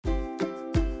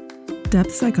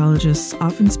Depth psychologists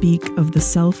often speak of the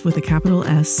self with a capital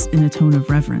S in a tone of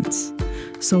reverence.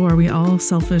 So are we all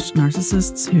selfish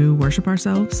narcissists who worship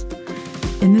ourselves?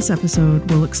 In this episode,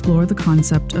 we'll explore the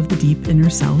concept of the deep inner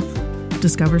self,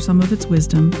 discover some of its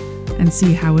wisdom, and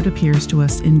see how it appears to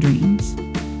us in dreams.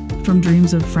 From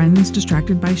dreams of friends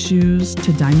distracted by shoes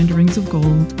to diamond rings of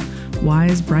gold,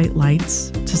 wise bright lights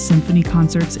to symphony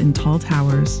concerts in tall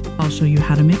towers, I'll show you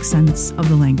how to make sense of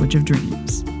the language of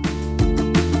dreams.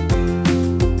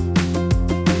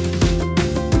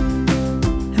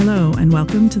 Hello, and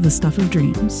welcome to The Stuff of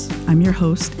Dreams. I'm your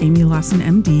host, Amy Lawson,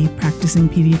 MD, practicing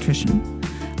pediatrician.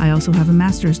 I also have a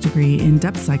master's degree in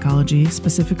depth psychology,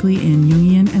 specifically in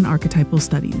Jungian and archetypal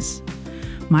studies.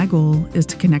 My goal is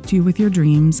to connect you with your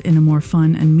dreams in a more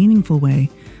fun and meaningful way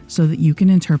so that you can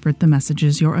interpret the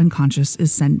messages your unconscious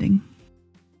is sending.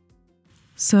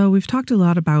 So we've talked a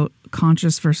lot about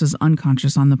conscious versus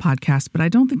unconscious on the podcast, but I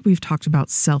don't think we've talked about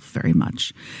self very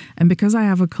much. And because I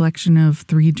have a collection of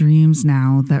 3 dreams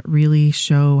now that really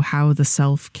show how the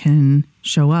self can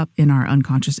show up in our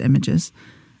unconscious images,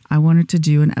 I wanted to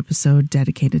do an episode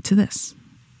dedicated to this.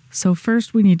 So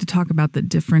first, we need to talk about the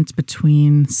difference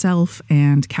between self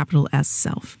and capital S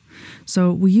self.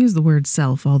 So we use the word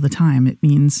self all the time. It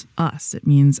means us. It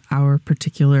means our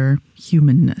particular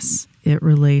humanness. It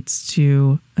relates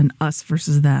to an us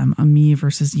versus them, a me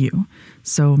versus you.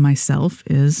 So myself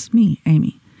is me,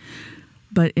 Amy.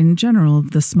 But in general,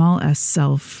 the small s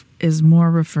self is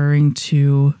more referring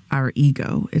to our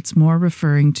ego. It's more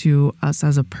referring to us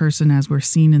as a person as we're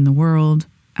seen in the world,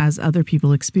 as other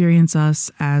people experience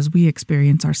us, as we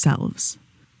experience ourselves.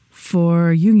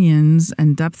 For Jungians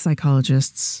and depth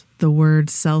psychologists, the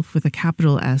word self with a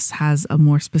capital S has a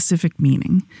more specific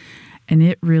meaning, and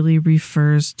it really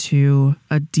refers to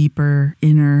a deeper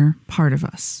inner part of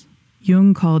us.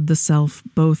 Jung called the self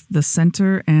both the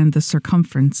center and the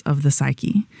circumference of the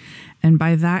psyche, and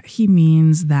by that he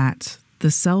means that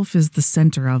the self is the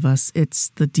center of us. It's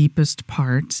the deepest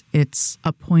part. It's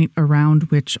a point around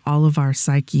which all of our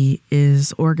psyche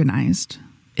is organized.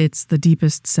 It's the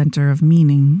deepest center of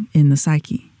meaning in the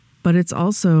psyche. But it's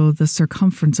also the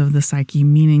circumference of the psyche,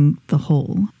 meaning the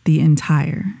whole, the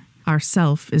entire. Our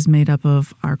self is made up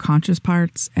of our conscious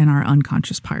parts and our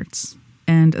unconscious parts.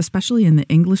 And especially in the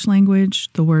English language,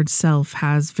 the word self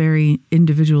has very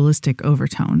individualistic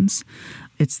overtones.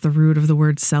 It's the root of the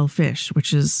word selfish,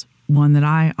 which is one that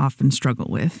I often struggle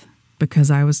with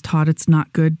because I was taught it's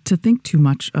not good to think too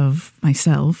much of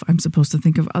myself. I'm supposed to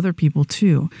think of other people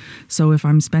too. So if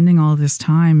I'm spending all this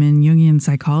time in Jungian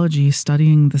psychology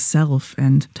studying the self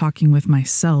and talking with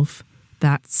myself,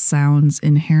 that sounds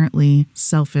inherently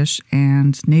selfish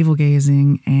and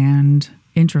navel-gazing and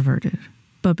introverted.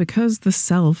 But because the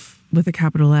self with a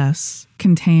capital S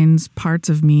contains parts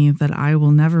of me that I will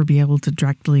never be able to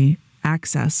directly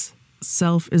access,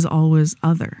 self is always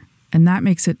other. And that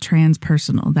makes it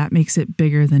transpersonal. That makes it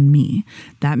bigger than me.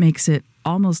 That makes it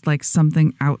almost like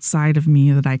something outside of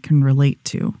me that I can relate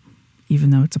to, even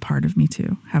though it's a part of me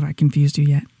too. Have I confused you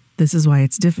yet? This is why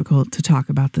it's difficult to talk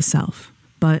about the self.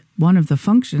 But one of the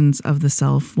functions of the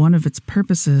self, one of its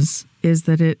purposes, is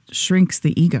that it shrinks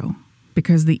the ego.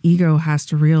 Because the ego has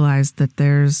to realize that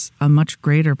there's a much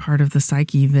greater part of the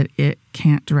psyche that it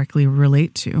can't directly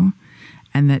relate to,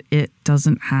 and that it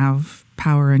doesn't have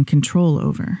power and control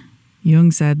over.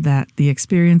 Jung said that the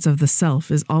experience of the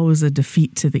self is always a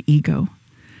defeat to the ego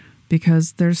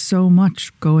because there's so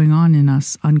much going on in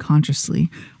us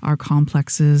unconsciously. Our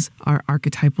complexes, our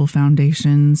archetypal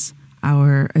foundations,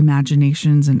 our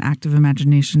imaginations and active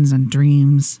imaginations and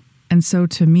dreams. And so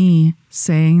to me,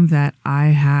 saying that I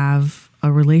have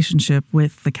a relationship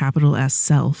with the capital S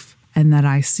self and that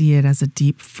I see it as a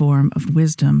deep form of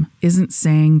wisdom isn't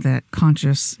saying that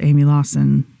conscious Amy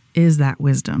Lawson is that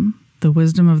wisdom. The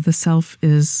wisdom of the self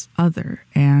is other,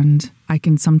 and I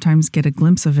can sometimes get a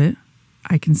glimpse of it.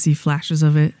 I can see flashes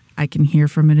of it. I can hear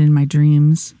from it in my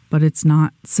dreams, but it's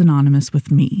not synonymous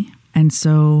with me. And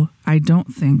so I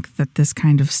don't think that this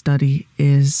kind of study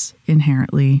is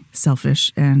inherently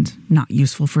selfish and not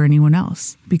useful for anyone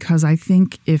else. Because I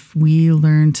think if we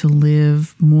learn to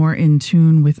live more in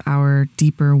tune with our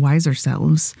deeper, wiser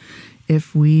selves,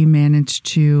 if we manage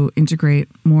to integrate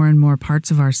more and more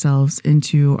parts of ourselves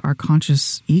into our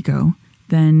conscious ego,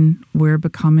 then we're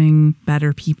becoming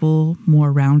better people,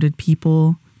 more rounded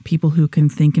people, people who can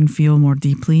think and feel more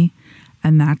deeply.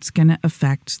 And that's going to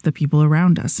affect the people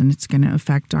around us, and it's going to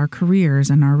affect our careers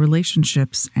and our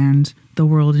relationships and the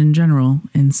world in general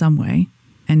in some way.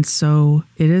 And so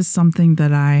it is something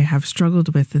that I have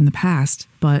struggled with in the past,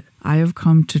 but I have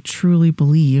come to truly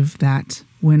believe that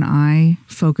when I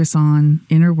focus on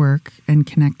inner work and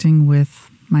connecting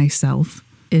with myself,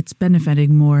 it's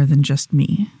benefiting more than just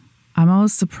me. I'm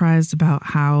always surprised about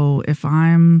how if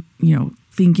I'm,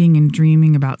 thinking and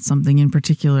dreaming about something in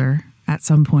particular at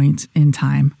some point in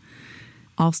time,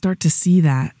 I'll start to see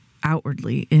that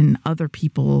outwardly in other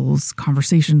people's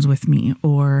conversations with me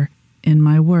or in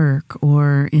my work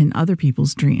or in other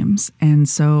people's dreams. And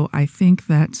so I think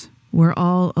that we're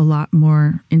all a lot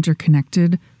more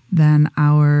interconnected than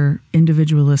our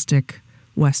individualistic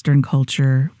Western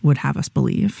culture would have us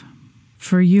believe.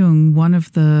 For Jung, one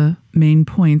of the main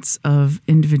points of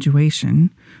individuation,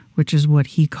 which is what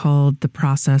he called the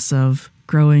process of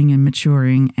growing and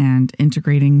maturing and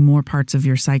integrating more parts of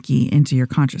your psyche into your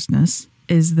consciousness,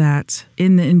 is that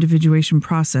in the individuation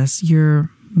process, you're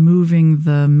moving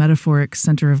the metaphoric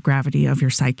center of gravity of your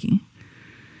psyche.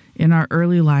 In our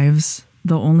early lives,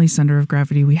 the only center of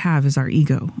gravity we have is our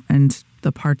ego and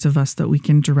the parts of us that we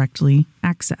can directly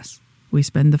access. We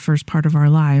spend the first part of our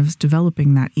lives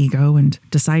developing that ego and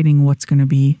deciding what's going to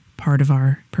be part of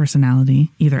our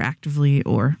personality, either actively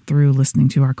or through listening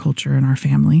to our culture and our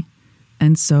family.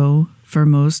 And so, for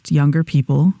most younger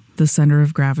people, the center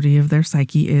of gravity of their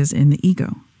psyche is in the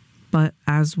ego. But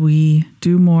as we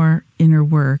do more inner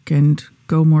work and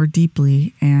go more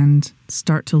deeply and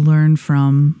start to learn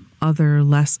from other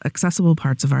less accessible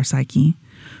parts of our psyche,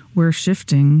 we're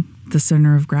shifting the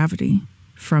center of gravity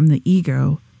from the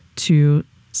ego to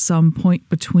some point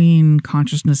between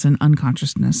consciousness and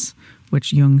unconsciousness,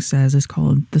 which Jung says is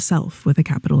called the self with a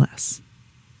capital S.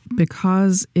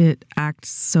 Because it acts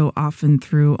so often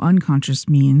through unconscious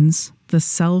means, the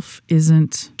self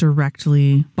isn't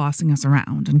directly bossing us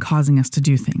around and causing us to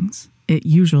do things. It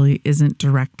usually isn't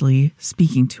directly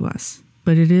speaking to us,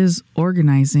 but it is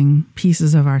organizing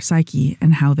pieces of our psyche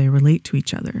and how they relate to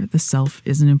each other. The self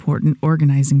is an important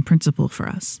organizing principle for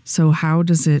us. So how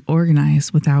does it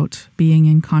organize without being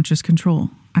in conscious control?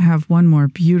 I have one more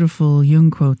beautiful Jung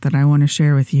quote that I want to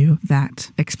share with you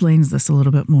that explains this a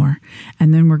little bit more.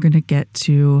 And then we're going to get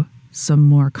to some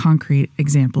more concrete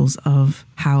examples of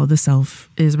how the self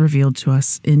is revealed to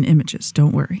us in images.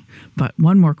 Don't worry. But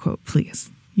one more quote, please.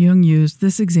 Jung used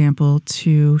this example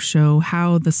to show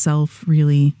how the self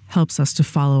really helps us to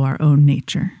follow our own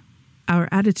nature. Our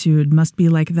attitude must be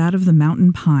like that of the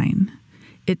mountain pine.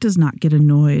 It does not get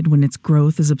annoyed when its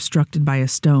growth is obstructed by a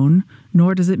stone,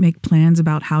 nor does it make plans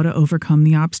about how to overcome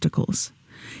the obstacles.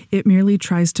 It merely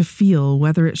tries to feel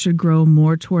whether it should grow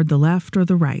more toward the left or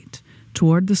the right,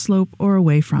 toward the slope or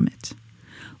away from it.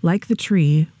 Like the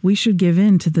tree, we should give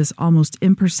in to this almost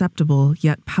imperceptible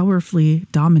yet powerfully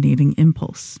dominating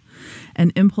impulse,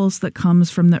 an impulse that comes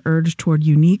from the urge toward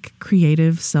unique,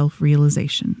 creative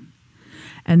self-realization.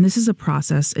 And this is a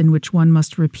process in which one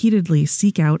must repeatedly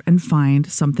seek out and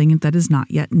find something that is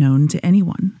not yet known to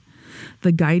anyone.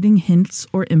 The guiding hints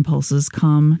or impulses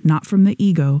come not from the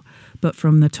ego, but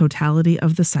from the totality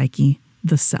of the psyche,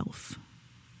 the self.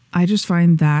 I just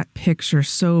find that picture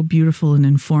so beautiful and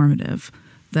informative,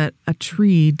 that a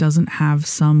tree doesn't have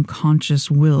some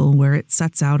conscious will where it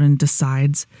sets out and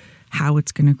decides how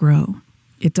it's going to grow.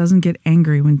 It doesn't get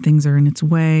angry when things are in its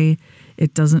way.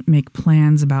 It doesn't make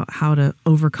plans about how to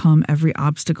overcome every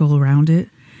obstacle around it.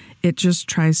 It just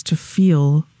tries to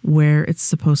feel where it's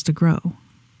supposed to grow.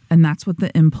 And that's what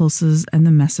the impulses and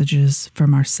the messages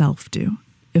from our self do.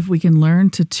 If we can learn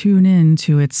to tune in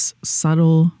to its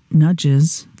subtle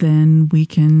nudges, then we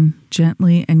can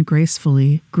gently and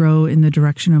gracefully grow in the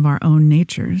direction of our own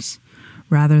natures,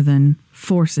 rather than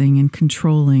forcing and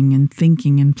controlling and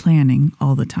thinking and planning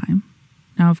all the time.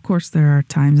 Now, of course, there are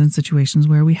times and situations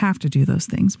where we have to do those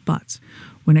things, but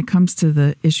when it comes to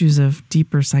the issues of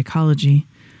deeper psychology,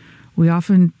 we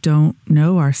often don't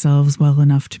know ourselves well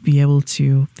enough to be able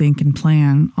to think and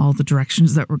plan all the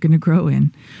directions that we're going to grow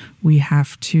in. We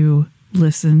have to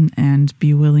listen and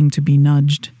be willing to be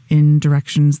nudged in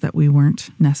directions that we weren't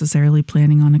necessarily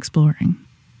planning on exploring.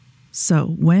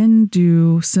 So, when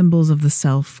do symbols of the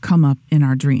self come up in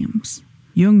our dreams?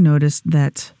 Jung noticed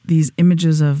that these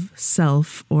images of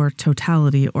self or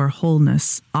totality or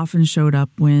wholeness often showed up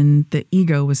when the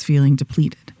ego was feeling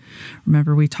depleted.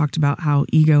 Remember, we talked about how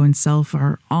ego and self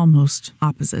are almost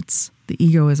opposites. The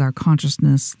ego is our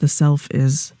consciousness, the self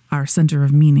is our center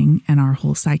of meaning and our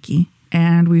whole psyche.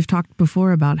 And we've talked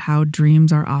before about how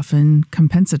dreams are often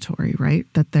compensatory, right?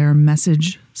 That their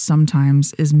message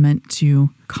sometimes is meant to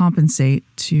compensate,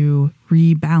 to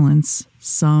rebalance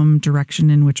some direction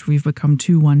in which we've become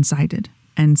too one-sided.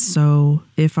 And so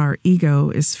if our ego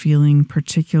is feeling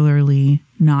particularly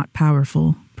not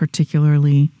powerful,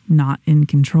 particularly not in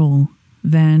control,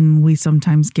 then we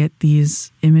sometimes get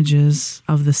these images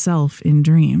of the self in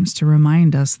dreams to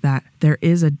remind us that there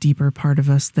is a deeper part of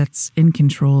us that's in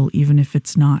control, even if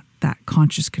it's not that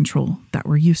conscious control that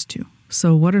we're used to.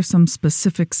 So what are some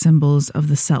specific symbols of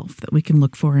the self that we can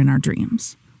look for in our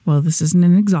dreams? Well, this isn't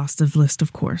an exhaustive list,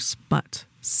 of course, but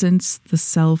since the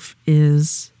self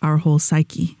is our whole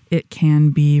psyche, it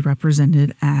can be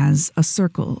represented as a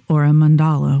circle or a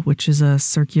mandala, which is a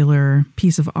circular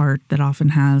piece of art that often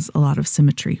has a lot of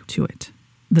symmetry to it.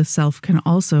 The self can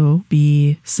also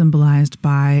be symbolized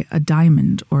by a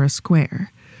diamond or a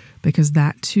square, because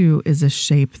that too is a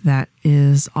shape that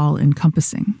is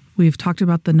all-encompassing. We've talked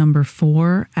about the number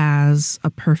 4 as a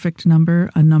perfect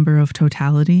number, a number of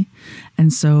totality.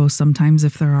 And so sometimes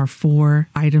if there are 4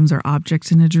 items or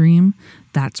objects in a dream,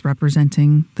 that's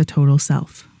representing the total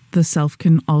self. The self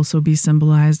can also be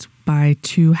symbolized by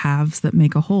 2 halves that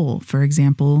make a whole. For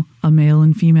example, a male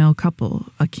and female couple,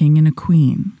 a king and a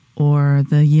queen, or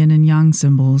the yin and yang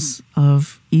symbols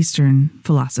of Eastern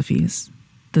philosophies.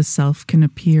 The self can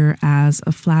appear as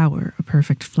a flower, a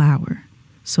perfect flower.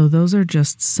 So those are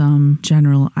just some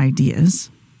general ideas.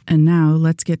 And now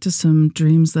let's get to some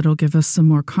dreams that'll give us some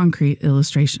more concrete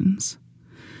illustrations.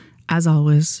 As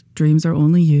always, dreams are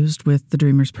only used with the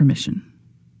dreamer's permission.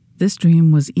 This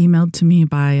dream was emailed to me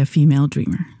by a female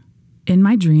dreamer. In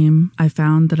my dream, I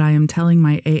found that I am telling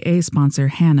my AA sponsor,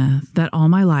 Hannah, that all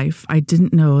my life I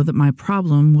didn't know that my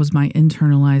problem was my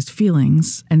internalized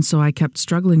feelings, and so I kept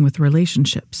struggling with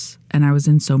relationships, and I was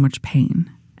in so much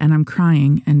pain, and I'm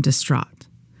crying and distraught.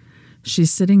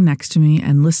 She's sitting next to me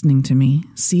and listening to me,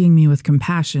 seeing me with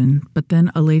compassion, but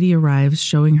then a lady arrives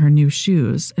showing her new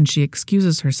shoes, and she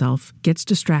excuses herself, gets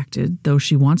distracted, though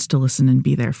she wants to listen and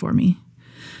be there for me.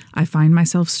 I find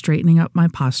myself straightening up my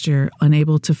posture,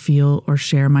 unable to feel or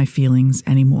share my feelings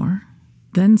anymore.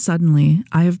 Then suddenly,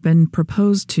 I have been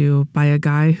proposed to by a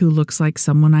guy who looks like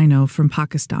someone I know from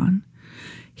Pakistan.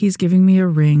 He's giving me a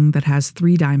ring that has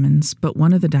 3 diamonds, but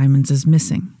one of the diamonds is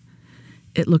missing.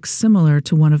 It looks similar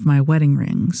to one of my wedding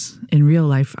rings. In real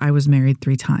life, I was married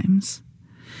 3 times.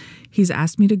 He's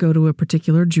asked me to go to a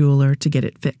particular jeweler to get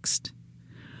it fixed.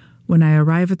 When I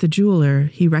arrive at the jeweler,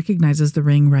 he recognizes the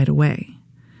ring right away.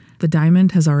 The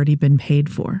diamond has already been paid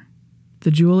for.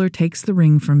 The jeweler takes the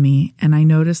ring from me, and I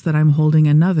notice that I'm holding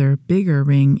another, bigger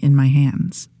ring in my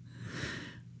hands.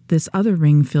 This other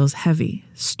ring feels heavy,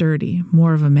 sturdy,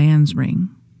 more of a man's ring.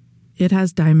 It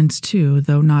has diamonds too,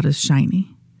 though not as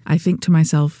shiny. I think to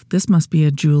myself, this must be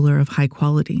a jeweler of high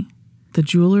quality. The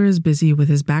jeweler is busy with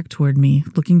his back toward me,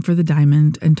 looking for the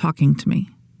diamond and talking to me.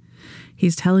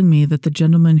 He's telling me that the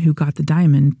gentleman who got the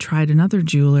diamond tried another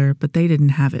jeweler, but they didn't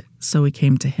have it, so he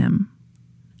came to him.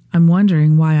 I'm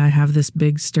wondering why I have this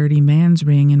big, sturdy man's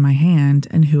ring in my hand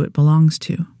and who it belongs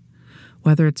to.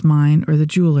 Whether it's mine or the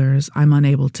jeweler's, I'm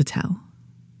unable to tell.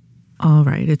 All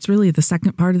right, it's really the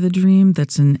second part of the dream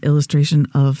that's an illustration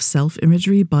of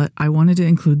self-imagery, but I wanted to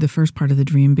include the first part of the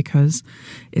dream because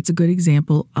it's a good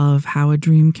example of how a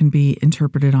dream can be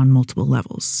interpreted on multiple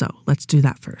levels. So let's do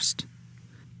that first.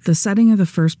 The setting of the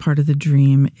first part of the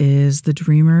dream is the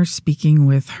dreamer speaking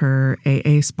with her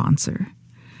AA sponsor.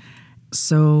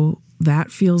 So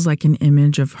that feels like an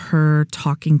image of her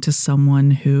talking to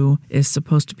someone who is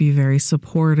supposed to be very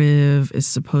supportive, is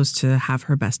supposed to have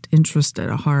her best interest at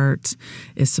heart,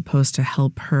 is supposed to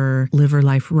help her live her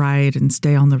life right and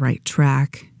stay on the right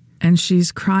track. And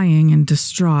she's crying and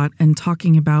distraught and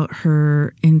talking about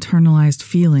her internalized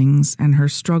feelings and her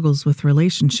struggles with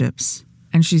relationships.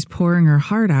 And she's pouring her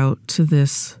heart out to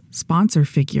this sponsor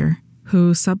figure,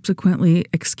 who subsequently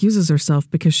excuses herself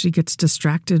because she gets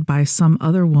distracted by some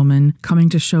other woman coming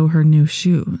to show her new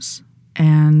shoes.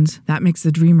 And that makes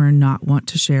the dreamer not want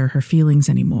to share her feelings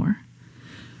anymore.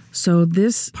 So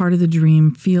this part of the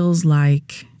dream feels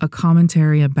like a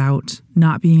commentary about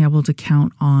not being able to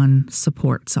count on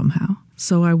support somehow.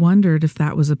 So I wondered if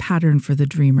that was a pattern for the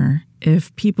dreamer,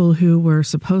 if people who were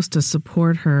supposed to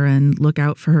support her and look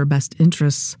out for her best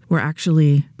interests were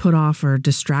actually put off or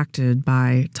distracted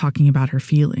by talking about her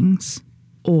feelings.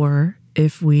 Or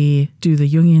if we do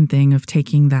the Jungian thing of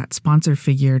taking that sponsor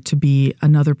figure to be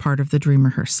another part of the dreamer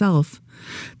herself,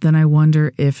 then I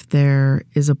wonder if there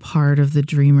is a part of the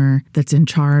dreamer that's in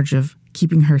charge of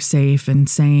keeping her safe and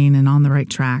sane and on the right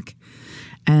track.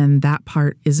 And that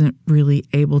part isn't really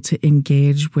able to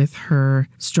engage with her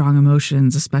strong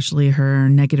emotions, especially her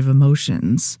negative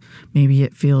emotions. Maybe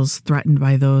it feels threatened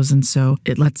by those, and so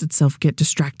it lets itself get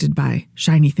distracted by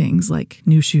shiny things like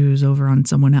new shoes over on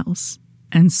someone else.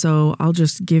 And so I'll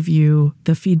just give you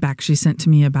the feedback she sent to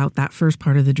me about that first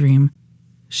part of the dream.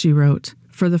 She wrote,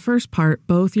 "For the first part,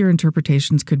 both your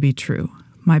interpretations could be true.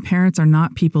 My parents are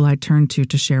not people I turn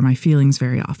to share my feelings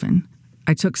very often.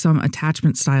 I took some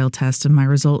attachment style test and my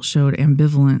results showed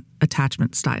ambivalent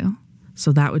attachment style.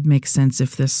 So that would make sense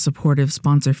if this supportive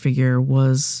sponsor figure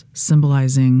was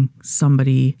symbolizing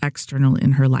somebody external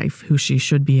in her life who she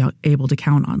should be able to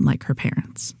count on, like her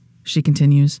parents. She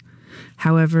continues,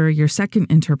 however, your second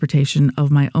interpretation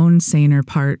of my own saner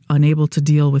part, unable to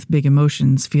deal with big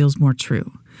emotions, feels more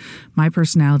true. My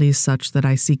personality is such that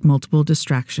I seek multiple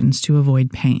distractions to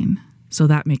avoid pain. So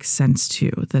that makes sense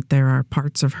too, that there are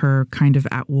parts of her kind of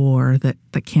at war that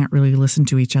can't really listen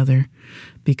to each other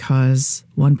because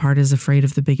one part is afraid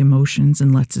of the big emotions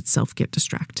and lets itself get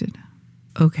distracted.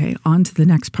 Okay, on to the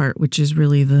next part, which is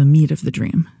really the meat of the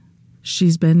dream.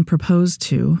 She's been proposed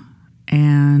to,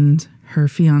 and her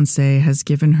fiancé has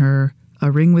given her a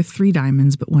ring with 3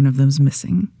 diamonds, but one of them's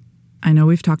missing. I know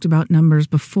we've talked about numbers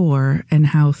before and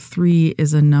how 3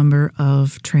 is a number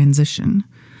of transition.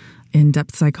 In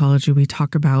depth psychology, we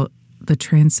talk about the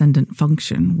transcendent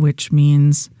function, which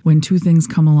means when 2 things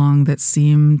come along that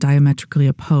seem diametrically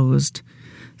opposed,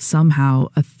 somehow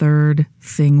a third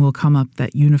thing will come up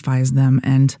that unifies them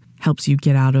and helps you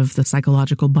get out of the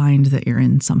psychological bind that you're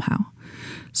in somehow.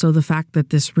 So the fact that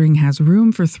this ring has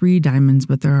room for 3 diamonds,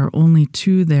 but there are only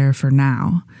 2 there for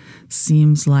now,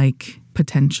 seems like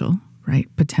potential,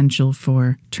 right? Potential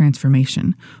for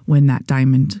transformation when that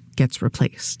diamond gets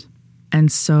replaced. And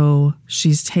so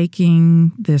she's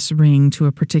taking this ring to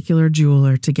a particular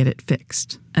jeweler to get it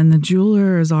fixed. And the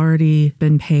jeweler has already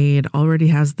been paid, already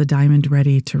has the diamond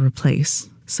ready to replace.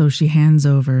 So she hands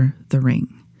over the ring.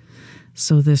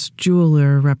 So this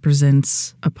jeweler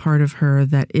represents a part of her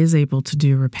that is able to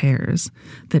do repairs,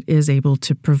 that is able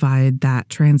to provide that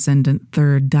transcendent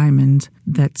third diamond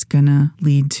that's gonna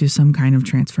lead to some kind of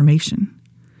transformation.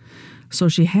 So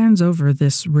she hands over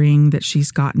this ring that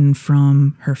she's gotten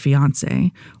from her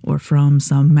fiancé or from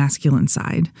some masculine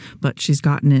side, but she's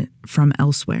gotten it from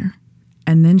elsewhere.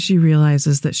 And then she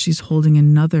realizes that she's holding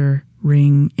another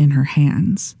ring in her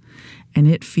hands, and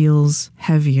it feels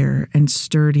heavier and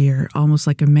sturdier, almost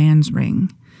like a man's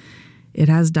ring. It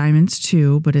has diamonds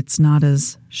too, but it's not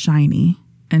as shiny.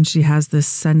 And she has this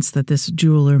sense that this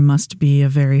jeweler must be a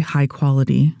very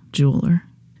high-quality jeweler.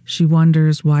 She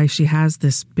wonders why she has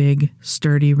this big,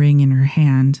 sturdy ring in her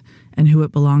hand and who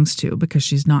it belongs to, because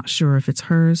she's not sure if it's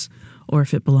hers or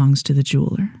if it belongs to the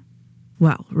jeweler.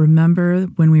 Well, remember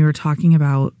when we were talking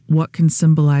about what can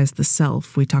symbolize the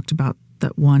self, we talked about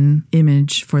that one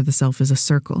image for the self is a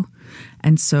circle.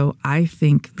 And so I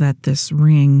think that this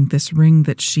ring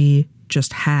that she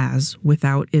just has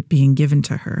without it being given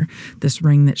to her, this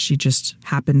ring that she just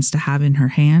happens to have in her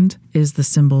hand, is the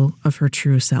symbol of her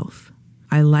true self.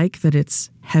 I like that it's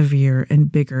heavier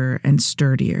and bigger and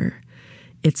sturdier.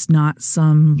 It's not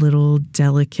some little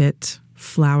delicate,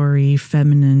 flowery,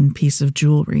 feminine piece of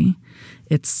jewelry.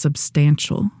 It's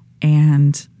substantial,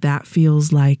 and that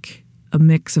feels like a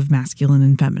mix of masculine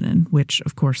and feminine, which,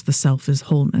 of course, the self is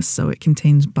wholeness, so it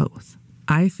contains both.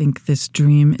 I think this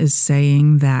dream is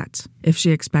saying that if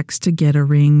she expects to get a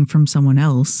ring from someone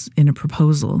else in a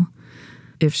proposal,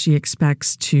 if she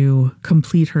expects to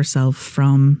complete herself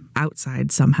from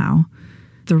outside somehow,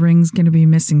 the ring's going to be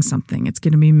missing something. It's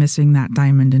going to be missing that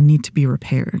diamond and need to be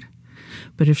repaired.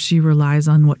 But if she relies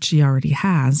on what she already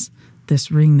has, this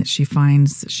ring that she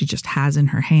finds that she just has in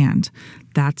her hand,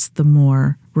 that's the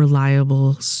more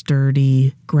reliable,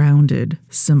 sturdy, grounded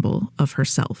symbol of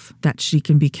herself that she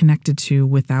can be connected to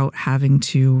without having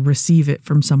to receive it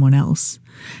from someone else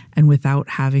and without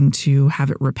having to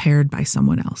have it repaired by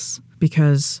someone else.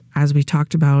 Because as we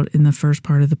talked about in the first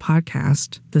part of the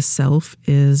podcast, the self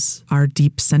is our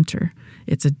deep center.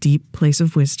 It's a deep place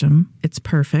of wisdom. It's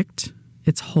perfect.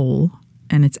 It's whole.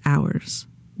 And it's ours.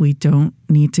 We don't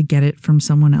need to get it from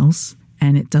someone else,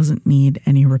 and it doesn't need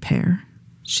any repair.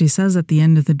 She says at the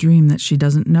end of the dream that she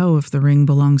doesn't know if the ring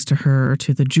belongs to her or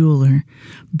to the jeweler,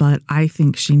 but I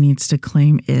think she needs to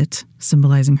claim it,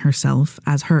 symbolizing herself,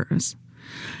 as hers.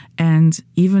 And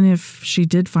even if she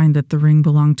did find that the ring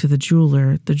belonged to the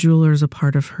jeweler is a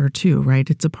part of her too, right?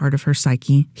 It's a part of her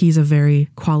psyche. He's a very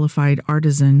qualified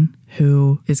artisan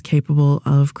who is capable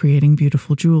of creating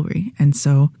beautiful jewelry, and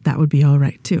so that would be all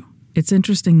right too. It's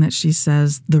interesting that she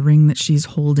says the ring that she's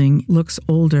holding looks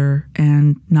older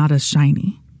and not as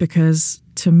shiny, because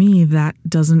to me that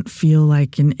doesn't feel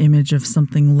like an image of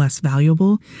something less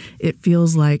valuable. It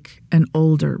feels like an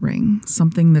older ring,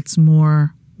 something that's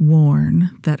more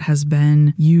worn, that has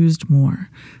been used more,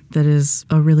 that is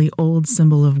a really old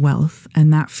symbol of wealth,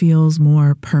 and that feels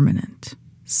more permanent.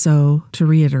 So, to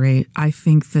reiterate, I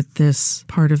think that this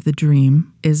part of the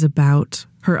dream is about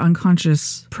her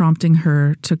unconscious prompting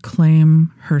her to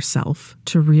claim herself,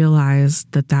 to realize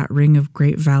that that ring of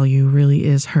great value really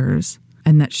is hers,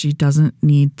 and that she doesn't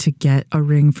need to get a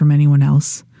ring from anyone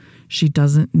else. She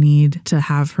doesn't need to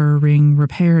have her ring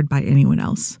repaired by anyone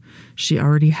else. She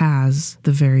already has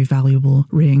the very valuable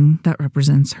ring that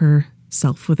represents her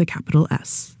self with a capital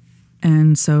S.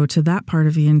 And so to that part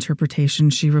of the interpretation,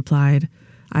 she replied,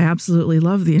 I absolutely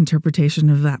love the interpretation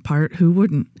of that part. Who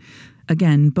wouldn't?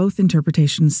 Again, both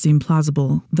interpretations seem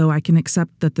plausible, though I can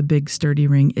accept that the big sturdy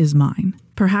ring is mine.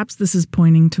 Perhaps this is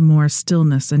pointing to more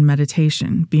stillness and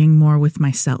meditation, being more with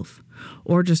myself,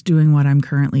 or just doing what I'm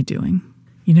currently doing.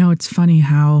 You know, it's funny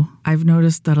how I've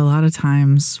noticed that a lot of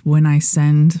times when I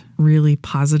send really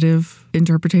positive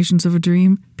interpretations of a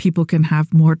dream, people can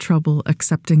have more trouble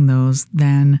accepting those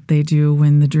than they do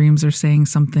when the dreams are saying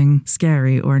something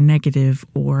scary or negative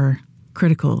or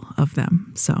critical of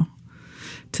them. So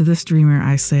to this dreamer,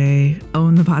 I say,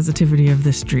 own the positivity of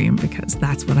this dream, because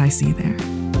that's what I see there.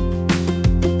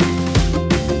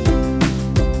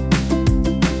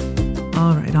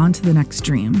 All right, on to the next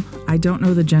dream. I don't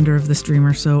know the gender of this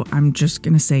dreamer, so I'm just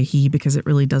going to say he because it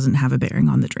really doesn't have a bearing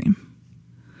on the dream.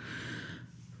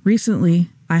 Recently,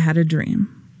 I had a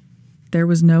dream. There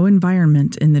was no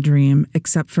environment in the dream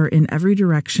except for in every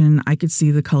direction I could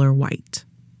see the color white.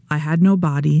 I had no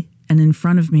body, and in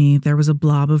front of me there was a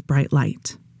blob of bright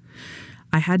light.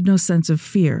 I had no sense of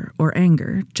fear or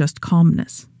anger, just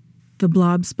calmness. The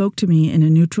blob spoke to me in a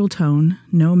neutral tone,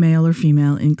 no male or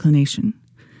female inclination.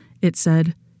 It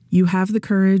said, "You have the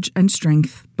courage and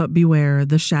strength, but beware,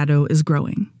 the shadow is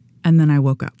growing." And then I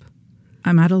woke up.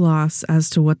 I'm at a loss as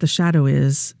to what the shadow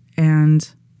is,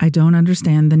 and I don't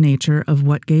understand the nature of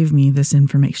what gave me this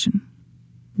information.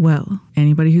 Well,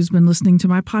 anybody who's been listening to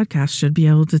my podcast should be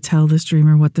able to tell this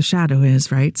dreamer what the shadow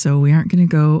is, right? So we aren't going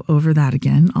to go over that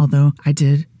again, although I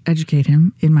did educate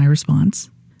him in my response.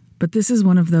 But this is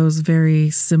one of those very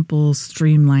simple,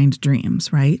 streamlined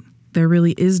dreams, right? There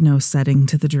really is no setting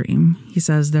to the dream. He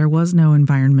says there was no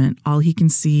environment. All he can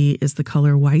see is the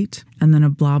color white and then a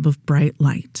blob of bright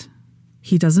light.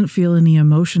 He doesn't feel any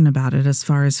emotion about it as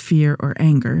far as fear or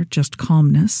anger, just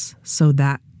calmness. So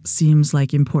that seems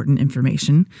like important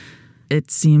information.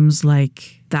 It seems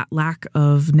like that lack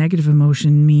of negative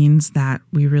emotion means that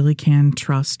we really can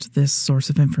trust this source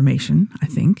of information, I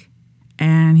think.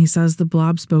 And he says the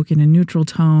blob spoke in a neutral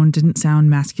tone, didn't sound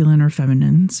masculine or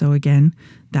feminine. So again,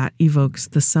 that evokes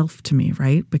the self to me,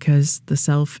 right? Because the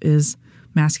self is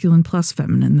masculine plus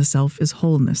feminine. The self is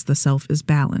wholeness. The self is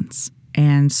balance.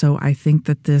 And so I think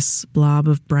that this blob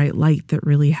of bright light that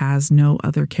really has no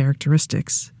other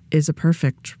characteristics is a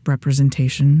perfect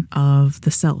representation of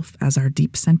the self as our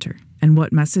deep center. And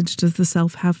what message does the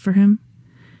self have for him?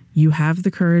 You have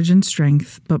the courage and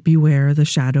strength, but beware, the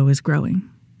shadow is growing.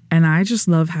 And I just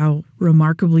love how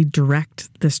remarkably direct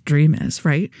this dream is,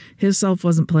 right? His self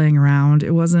wasn't playing around.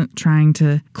 It wasn't trying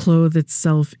to clothe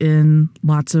itself in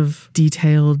lots of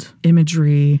detailed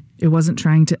imagery. It wasn't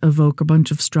trying to evoke a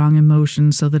bunch of strong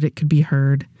emotions so that it could be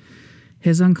heard.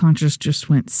 His unconscious just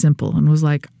went simple and was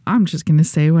like, I'm just going to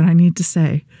say what I need to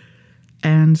say.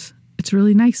 And it's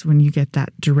really nice when you get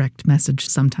that direct message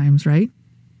sometimes, right?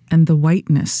 And the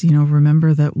whiteness,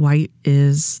 remember that white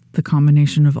is the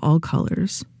combination of all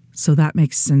colors. So that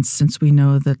makes sense since we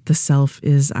know that the self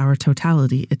is our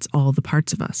totality. It's all the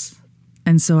parts of us.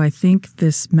 And so I think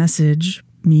this message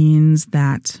means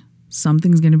that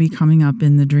something's going to be coming up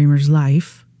in the dreamer's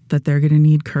life that they're going to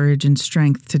need courage and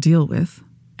strength to deal with.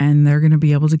 And they're going to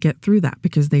be able to get through that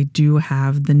because they do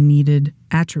have the needed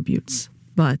attributes.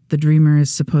 But the dreamer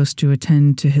is supposed to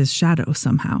attend to his shadow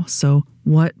somehow. So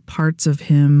what parts of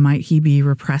him might he be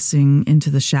repressing into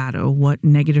the shadow? What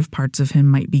negative parts of him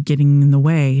might be getting in the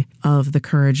way of the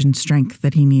courage and strength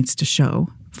that he needs to show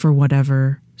for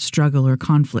whatever struggle or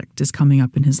conflict is coming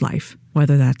up in his life,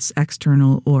 whether that's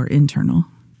external or internal?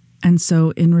 And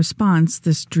so in response,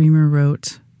 this dreamer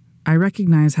wrote, I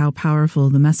recognize how powerful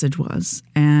the message was,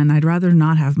 and I'd rather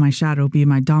not have my shadow be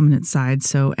my dominant side,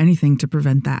 so anything to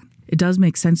prevent that. It does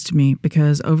make sense to me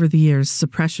because over the years,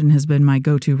 suppression has been my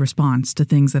go-to response to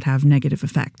things that have negative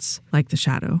effects, like the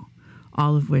shadow,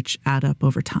 all of which add up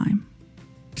over time.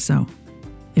 So,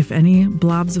 if any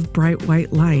blobs of bright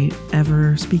white light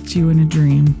ever speak to you in a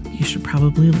dream, you should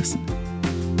probably listen.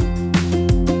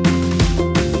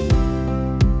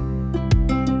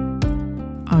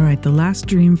 All right, the last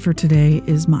dream for today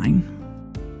is mine.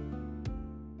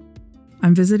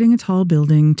 I'm visiting a tall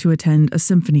building to attend a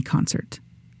symphony concert.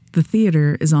 The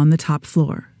theater is on the top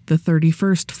floor, the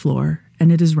 31st floor,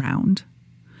 and it is round.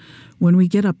 When we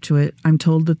get up to it, I'm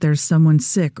told that there's someone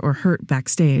sick or hurt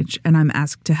backstage, and I'm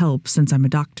asked to help since I'm a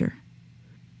doctor.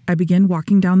 I begin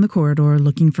walking down the corridor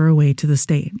looking for a way to the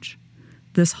stage.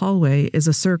 This hallway is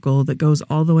a circle that goes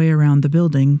all the way around the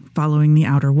building, following the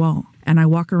outer wall, and I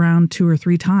walk around 2 or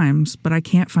 3 times, but I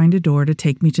can't find a door to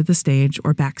take me to the stage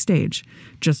or backstage,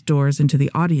 just doors into the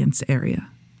audience area.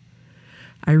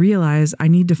 I realize I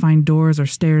need to find doors or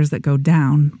stairs that go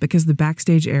down because the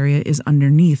backstage area is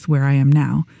underneath where I am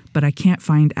now, but I can't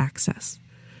find access.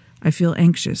 I feel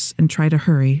anxious and try to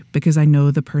hurry because I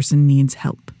know the person needs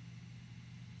help.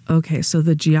 Okay, so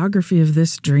the geography of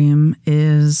this dream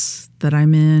is that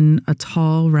I'm in a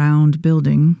tall, round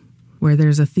building where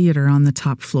there's a theater on the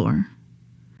top floor.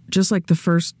 Just like the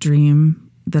first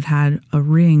dream that had a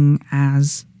ring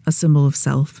as a symbol of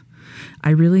self,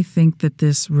 I really think that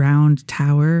this round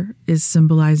tower is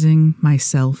symbolizing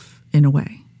myself in a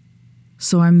way.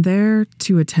 So I'm there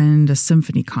to attend a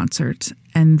symphony concert,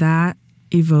 and that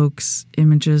evokes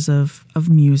images of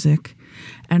music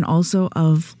and also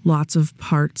of lots of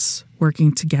parts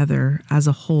working together as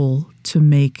a whole to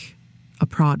make a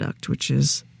product, which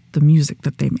is the music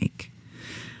that they make.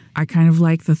 I kind of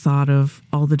like the thought of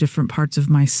all the different parts of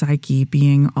my psyche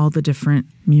being all the different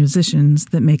musicians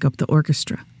that make up the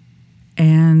orchestra.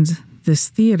 And this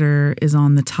theater is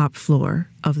on the top floor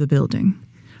of the building,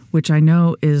 which I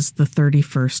know is the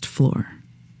 31st floor.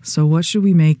 So what should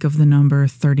we make of the number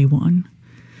 31?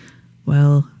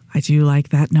 Well, I do like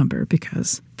that number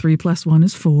because 3 + 1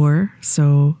 is 4,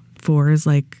 so 4 is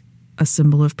like a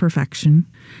symbol of perfection,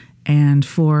 and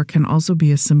 4 can also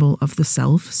be a symbol of the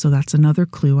self, so that's another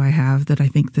clue I have that I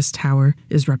think this tower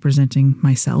is representing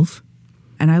myself.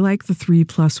 And I like the 3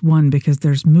 + 1 because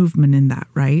there's movement in that,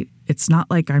 right? It's not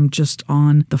like I'm just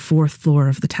on the 4th floor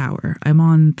of the tower. I'm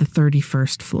on the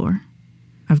 31st floor.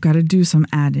 I've got to do some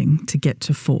adding to get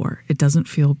to 4. It doesn't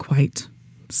feel quite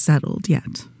settled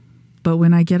yet. But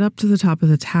when I get up to the top of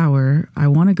the tower, I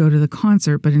want to go to the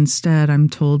concert, but instead I'm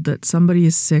told that somebody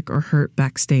is sick or hurt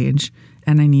backstage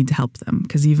and I need to help them,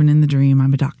 because even in the dream,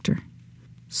 I'm a doctor.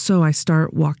 So I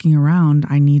start walking around.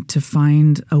 I need to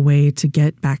find a way to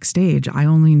get backstage. I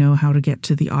only know how to get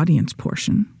to the audience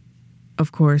portion.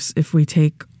 Of course, if we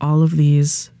take all of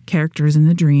these characters in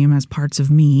the dream as parts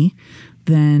of me,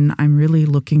 then I'm really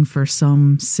looking for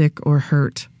some sick or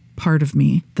hurt part of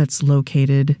me that's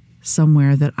located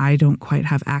somewhere that I don't quite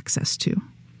have access to.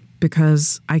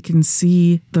 Because I can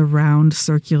see the round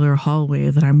circular hallway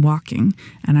that I'm walking,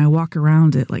 and I walk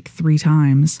around it like 3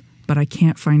 times, but I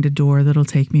can't find a door that'll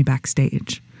take me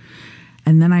backstage.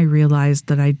 And then I realized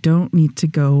that I don't need to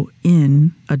go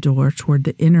in a door toward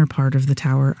the inner part of the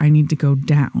tower. I need to go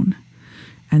down.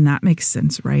 And that makes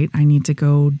sense, right? I need to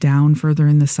go down further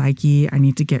in the psyche. I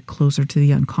need to get closer to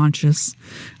the unconscious.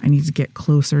 I need to get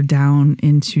closer down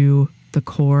into the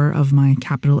core of my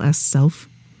capital S self.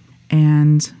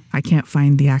 And I can't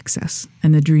find the access.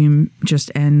 And the dream just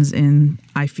ends in,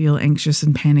 I feel anxious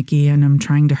and panicky and I'm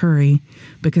trying to hurry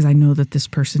because I know that this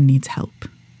person needs help.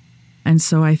 And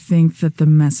so I think that the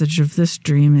message of this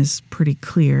dream is pretty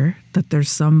clear, that there's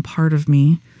some part of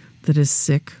me that is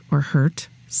sick or hurt,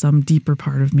 some deeper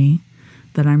part of me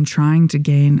that I'm trying to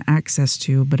gain access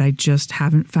to, but I just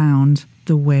haven't found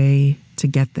the way to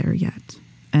get there yet.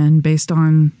 And based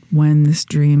on when this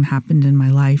dream happened in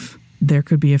my life, there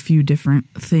could be a few different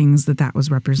things that was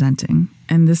representing.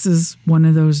 And this is one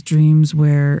of those dreams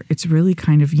where it's really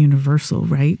kind of universal,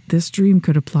 right? This dream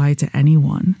could apply to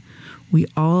anyone. We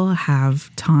all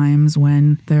have times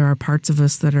when there are parts of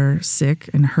us that are sick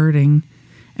and hurting,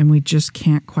 and we just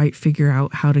can't quite figure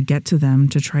out how to get to them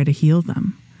to try to heal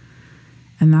them.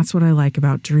 And that's what I like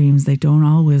about dreams. They don't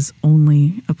always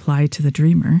only apply to the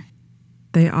dreamer.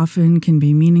 They often can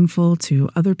be meaningful to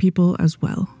other people as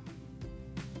well.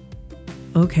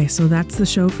 Okay, so that's the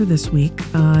show for this week.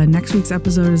 Next week's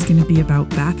episode is going to be about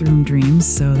bathroom dreams,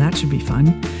 so that should be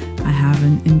fun. I have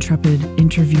an intrepid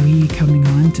interviewee coming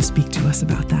on to speak to us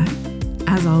about that.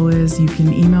 As always, you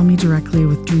can email me directly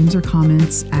with dreams or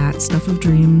comments at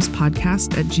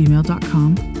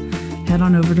stuffofdreamspodcast@gmail.com. Head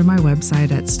on over to my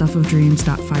website at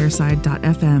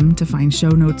stuffofdreams.fireside.fm to find show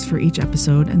notes for each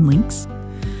episode and links.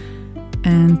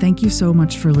 And thank you so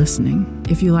much for listening.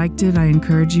 If you liked it, I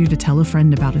encourage you to tell a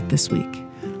friend about it this week.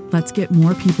 Let's get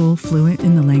more people fluent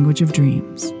in the language of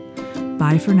dreams.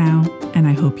 Bye for now, and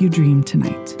I hope you dream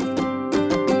tonight.